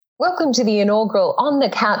Welcome to the inaugural On the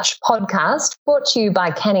Couch podcast, brought to you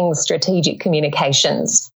by Canning Strategic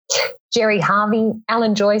Communications. Gerry Harvey,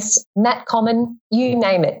 Alan Joyce, Matt Common, you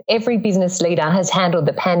name it, every business leader has handled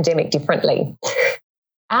the pandemic differently.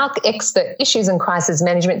 Our expert issues and crisis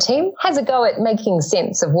management team has a go at making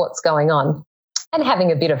sense of what's going on and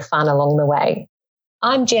having a bit of fun along the way.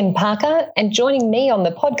 I'm Jen Parker, and joining me on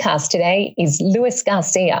the podcast today is Luis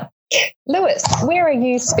Garcia. Luis, where are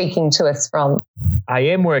you speaking to us from? I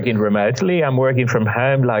am working remotely. I'm working from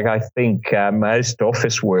home like I think most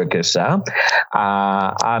office workers are.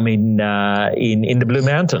 I'm in the Blue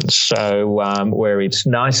Mountains, so where it's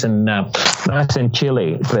nice and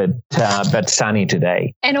chilly, but sunny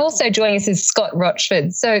today. And also joining us is Scott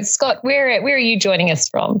Rochford. So Scott, where are you joining us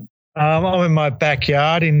from? I'm in my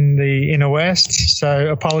backyard in the inner west, so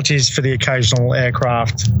apologies for the occasional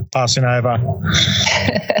aircraft passing over.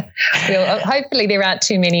 Well, hopefully there aren't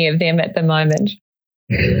too many of them at the moment.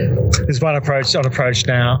 There's one on approach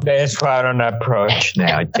now. There's one on approach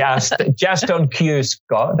now. Just on cue,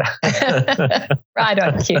 Scott. Right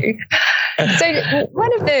on cue. So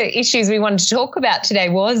one of the issues we wanted to talk about today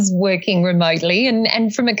was working remotely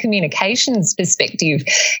and from a communications perspective,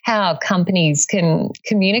 how companies can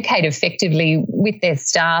communicate effectively with their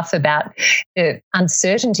staff about the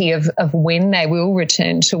uncertainty of when they will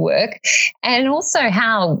return to work, and also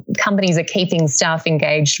how companies are keeping staff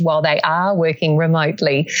engaged while they are working remotely.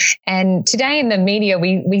 And today in the media,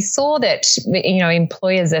 we saw that,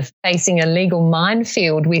 employers are facing a legal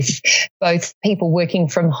minefield with both people working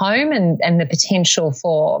from home and the potential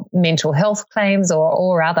for mental health claims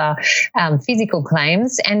or other physical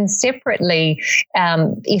claims. And separately,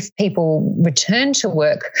 if people return to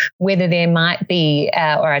work, whether there might be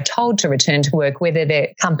or are told to return to work, whether their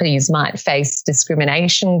companies might face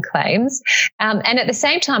discrimination claims. And at the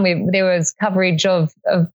same time, there was coverage of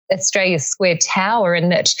Australia Square Tower,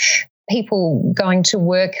 and that people going to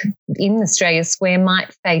work in Australia Square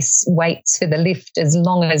might face waits for the lift as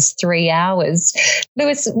long as 3 hours.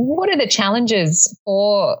 Luis, what are the challenges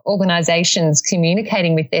for organisations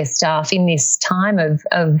communicating with their staff in this time of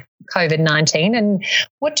COVID-19, and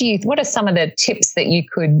what are some of the tips that you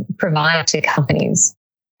could provide to companies?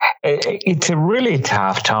 It's a really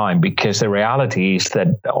tough time because the reality is that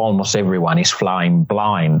almost everyone is flying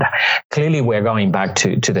blind. Clearly, we're going back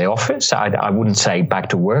to the office. I wouldn't say back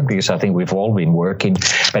to work because I think we've all been working,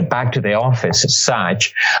 but back to the office as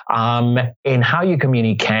such. And how you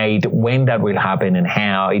communicate, when that will happen, and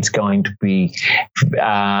how it's going to be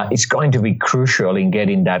crucial in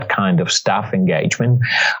getting that kind of staff engagement.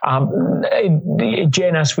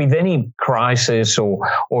 Jen, as with any crisis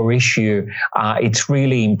or issue, it's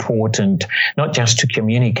really important not just to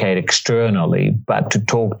communicate externally, but to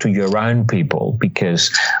talk to your own people, because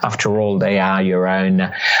after all, they are your own,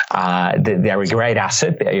 they're a great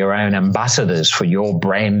asset. They're your own ambassadors for your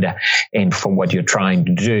brand and for what you're trying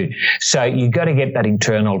to do. So you got to get that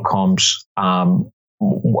internal comms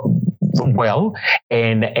well,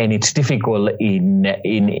 and it's difficult in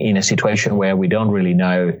a situation where we don't really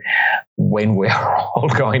know when we're all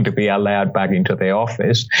going to be allowed back into the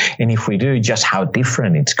office, and if we do, just how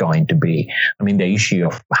different it's going to be. I mean, the issue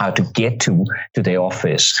of how to get to the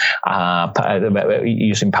office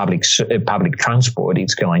using public transport,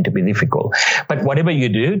 it's going to be difficult. But whatever you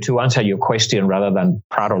do, to answer your question rather than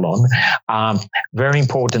prattle on, very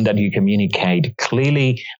important that you communicate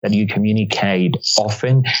clearly, that you communicate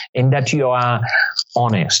often, and that you are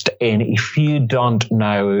honest. And if you don't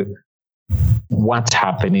know what's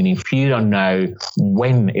happening, if you don't know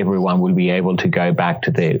when everyone will be able to go back to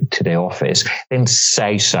the office, then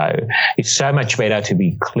say so. It's so much better to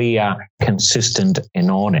be clear, consistent, and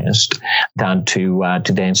honest than to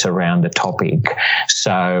dance around the topic.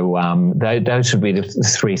 So those would be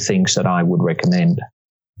the three things that I would recommend.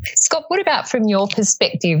 Scott, what about from your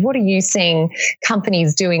perspective? What are you seeing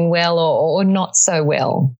companies doing well or not so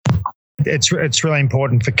well? It's really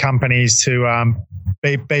important for companies to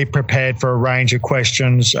be prepared for a range of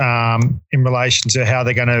questions in relation to how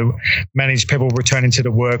they're going to manage people returning to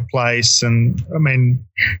the workplace. And I mean,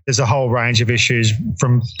 there's a whole range of issues,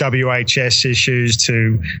 from WHS issues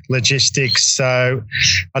to logistics. So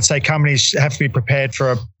I'd say companies have to be prepared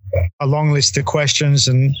for a long list of questions,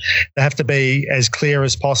 and they have to be as clear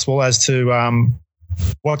as possible as to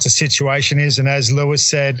what the situation is. And as Luis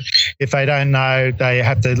said, if they don't know, they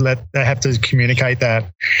have to communicate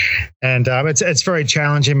that. And it's very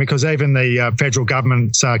challenging because even the federal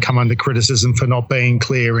government's come under criticism for not being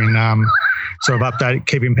clear in sort of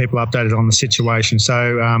keeping people updated on the situation.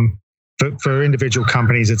 So for individual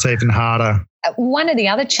companies, it's even harder. one of the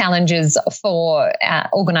other challenges for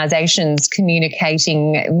organisations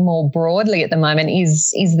communicating more broadly at the moment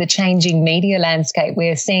is the changing media landscape.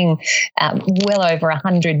 We're seeing well over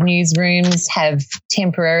 100 newsrooms have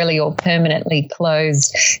temporarily or permanently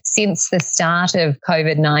closed since the start of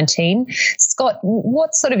COVID-19. Scott,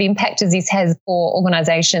 what sort of impact does this have for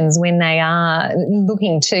organisations when they are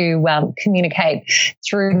looking to communicate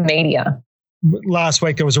through media? Last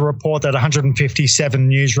week, there was a report that 157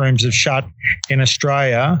 newsrooms have shut in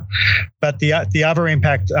Australia. But the other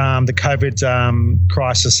impact the COVID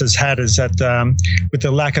crisis has had is that with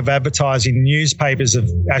the lack of advertising, newspapers have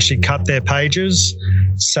actually cut their pages.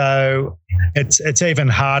 So it's even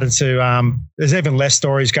harder to there's even less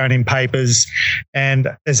stories going in papers,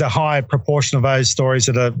 and there's a high proportion of those stories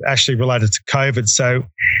that are actually related to COVID. So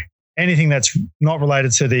anything that's not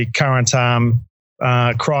related to the current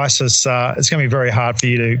crisis, it's going to be very hard for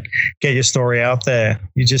you to get your story out there.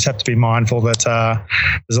 You just have to be mindful that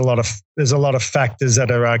there's a lot of factors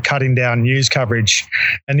that are cutting down news coverage.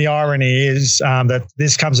 And the irony is that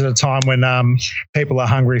this comes at a time when people are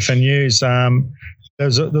hungry for news.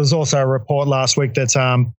 There's also a report last week that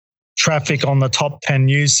traffic on the top 10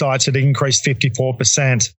 news sites had increased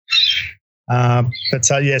 54%. So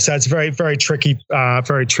it's a very, very tricky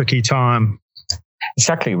time.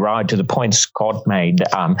 Exactly right. To the point Scott made,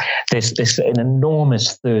 there's an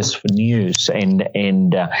enormous thirst for news, and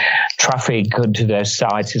traffic to those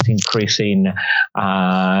sites is increasing.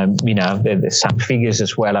 There's some figures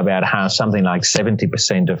as well about how something like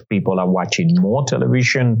 70% of people are watching more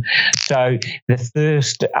television. So the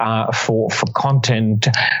thirst for content,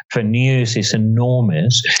 for news is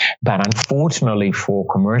enormous. But unfortunately for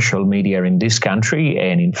commercial media in this country,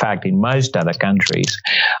 and in fact in most other countries,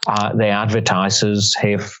 the advertisers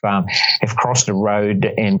have crossed the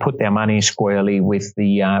road and put their money squarely with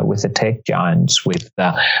the tech giants, with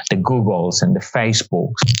the Googles and the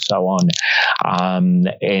Facebooks and so on,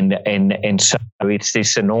 and so it's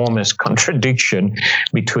this enormous contradiction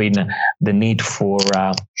between the need for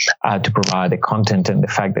to provide the content and the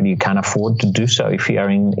fact that you can't afford to do so if you are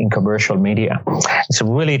in commercial media. It's a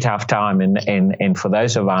really tough time, and for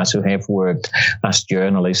those of us who have worked as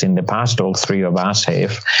journalists in the past, all three of us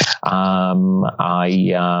have.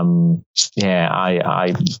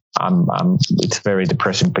 It's a very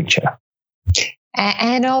depressing picture.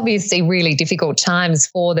 And obviously really difficult times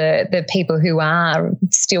for the people who are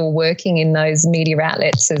still working in those media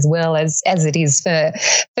outlets, as well as it is for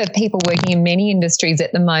people working in many industries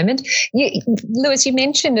at the moment. Lewis, you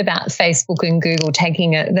mentioned about Facebook and Google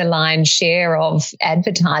taking the lion's share of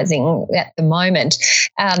advertising at the moment.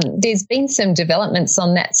 There's been some developments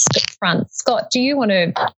on that front. Scott, do you want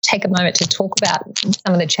to take a moment to talk about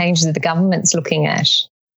some of the changes that the government's looking at?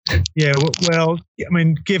 Yeah, well, I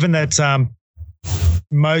mean, given that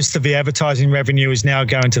most of the advertising revenue is now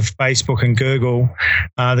going to Facebook and Google,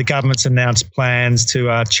 the government's announced plans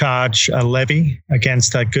to charge a levy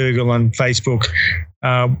against Google and Facebook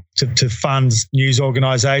to fund news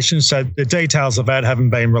organisations. So the details of that haven't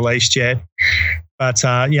been released yet. But,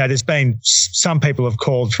 there's been some people have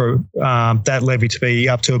called for that levy to be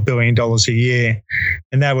up to $1 billion a year.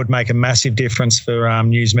 And that would make a massive difference for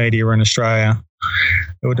news media in Australia.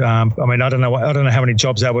 It would, I don't know how many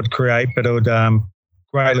jobs that would create, but it would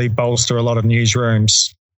greatly bolster a lot of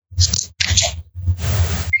newsrooms. So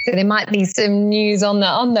there might be some news on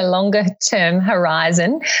the longer term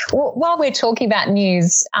horizon. While we're talking about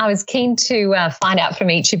news, I was keen to find out from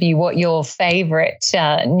each of you what your favourite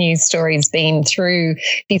news story's been through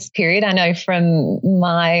this period. I know from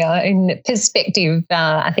my own perspective,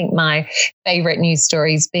 I think my favourite news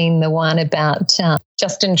story's been the one about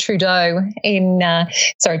Justin Trudeau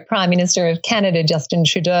Prime Minister of Canada, Justin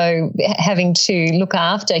Trudeau, having to look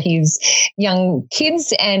after his young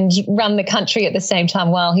kids and run the country at the same time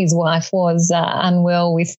while his wife was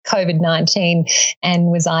unwell with COVID-19 and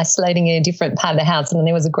was isolating in a different part of the house. And then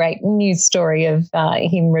there was a great news story of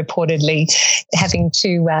him reportedly having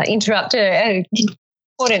to interrupt a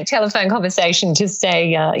important telephone conversation to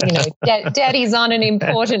say, Daddy's on an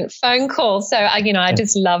important phone call. So, I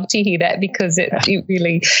just love to hear that, because it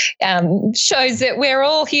really shows that we're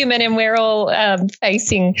all human and we're all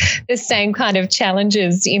facing the same kind of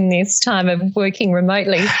challenges in this time of working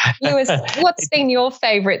remotely. Lewis, what's been your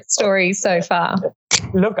favourite story so far?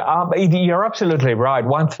 Look, you're absolutely right.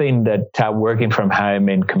 One thing that working from home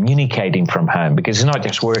and communicating from home, because it's not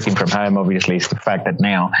just working from home, obviously, it's the fact that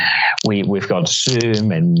now we've got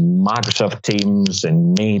Zoom and Microsoft Teams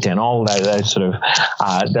and Meet and all that sort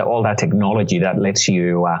of all that technology that lets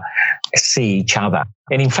you see each other.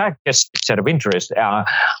 And in fact, just out of interest,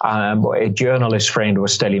 a journalist friend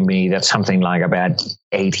was telling me that something like about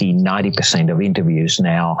 80-90% of interviews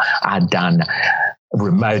now are done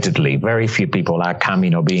remotely. Very few people are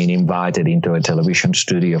coming or being invited into a television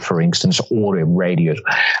studio, for instance, or a radio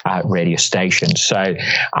station. So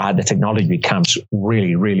the technology becomes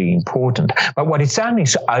really, really important. But what it's done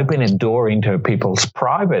is open a door into people's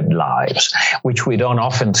private lives, which we don't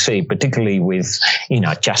often see, particularly with,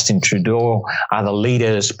 Justin Trudeau, other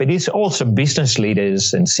leaders, but it's also business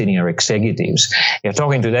leaders and senior executives. You're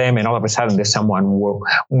talking to them and all of a sudden there's someone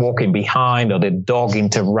walking behind, or the dog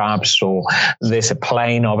interrupts, or there's a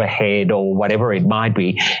plane overhead, or whatever it might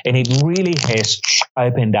be, and it really has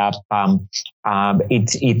opened up.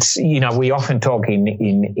 It's we often talk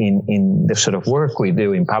in the sort of work we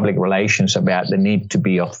do in public relations about the need to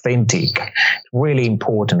be authentic. It's really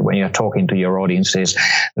important when you're talking to your audiences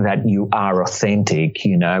that you are authentic.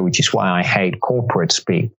 Which is why I hate corporate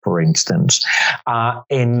speak, for instance.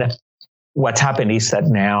 And what's happened is that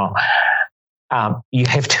now. You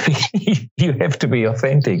have to be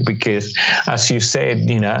authentic, because, as you said,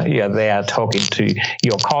 you're there talking to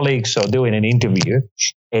your colleagues or doing an interview,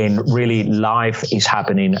 and really life is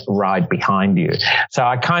happening right behind you. So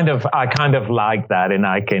I kind of like that, and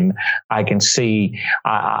I can see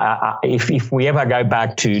if we ever go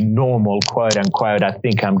back to normal, quote unquote, I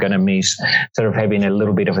think I'm going to miss sort of having a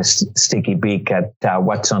little bit of a sticky beak at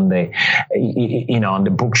what's on the on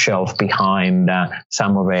the bookshelf behind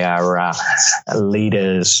some of our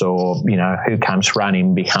leaders, or who comes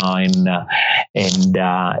running behind, and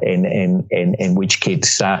which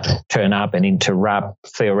kids turn up and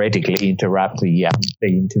theoretically interrupt the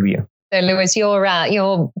interview. So, Lewis,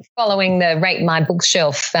 you're following the Rate My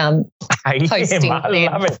Bookshelf posting. I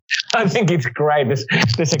love it. I think it's great.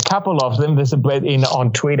 There's a couple of them. There's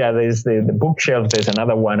on Twitter. There's the bookshelf. There's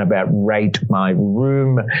another one about Rate My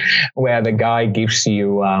Room, where the guy gives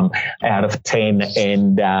you out of 10,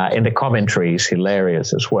 and the commentary is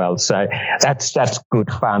hilarious as well. So that's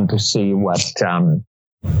good fun to see what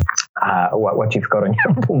you've got on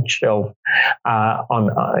your bookshelf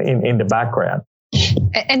in the background.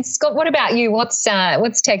 And Scott, what about you? What's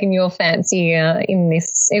taken your fancy in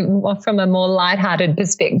this, from a more lighthearted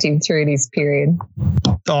perspective through this period?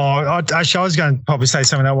 I was going to probably say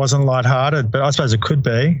something that wasn't lighthearted, but I suppose it could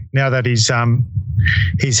be now that his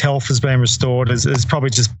health has been restored. Is probably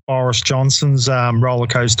just Boris Johnson's roller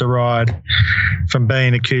coaster ride, from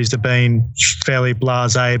being accused of being fairly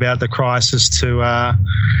blasé about the crisis to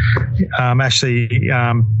actually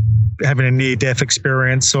having a near-death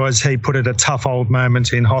experience, or as he put it, a tough old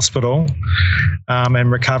moment in hospital,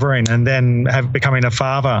 and recovering, and then becoming a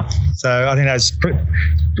father. So I think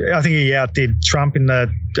he outdid Trump in the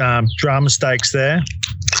drama stakes there.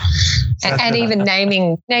 And even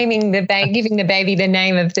naming the baby, giving the baby the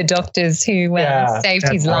name of the doctors who saved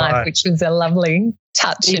his life, right, which was a lovely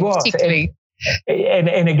touch, and particularly.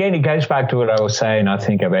 And again, it goes back to what I was saying, I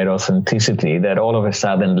think, about authenticity, that all of a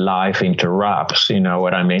sudden life interrupts, you know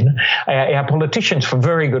what I mean? Our politicians, for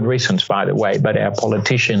very good reasons, by the way, but our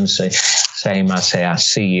politicians, same as our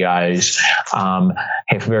CEOs, have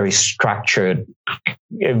very structured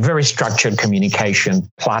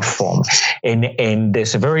communication platform. And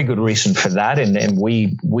there's a very good reason for that. And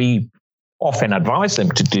we often advise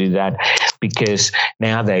them to do that, because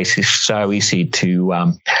nowadays it's so easy to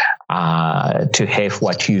have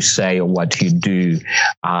what you say or what you do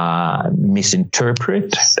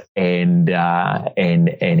misinterpret, and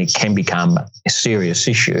it can become a serious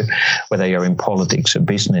issue, whether you're in politics or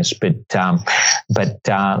business. But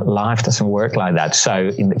life doesn't work like that. So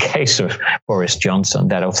in the case of Boris Johnson,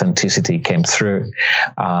 that authenticity came through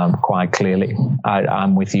quite clearly.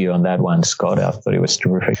 I'm with you on that one, Scott. I thought it was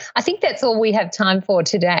terrific. I think that's all we have time for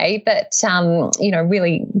today, but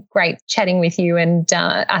really great chatting with you, and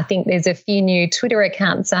I think there's a few new Twitter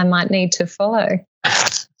accounts I might need to follow.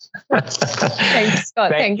 Thanks,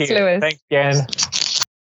 Scott. Thanks, Lewis. Thanks, Jen.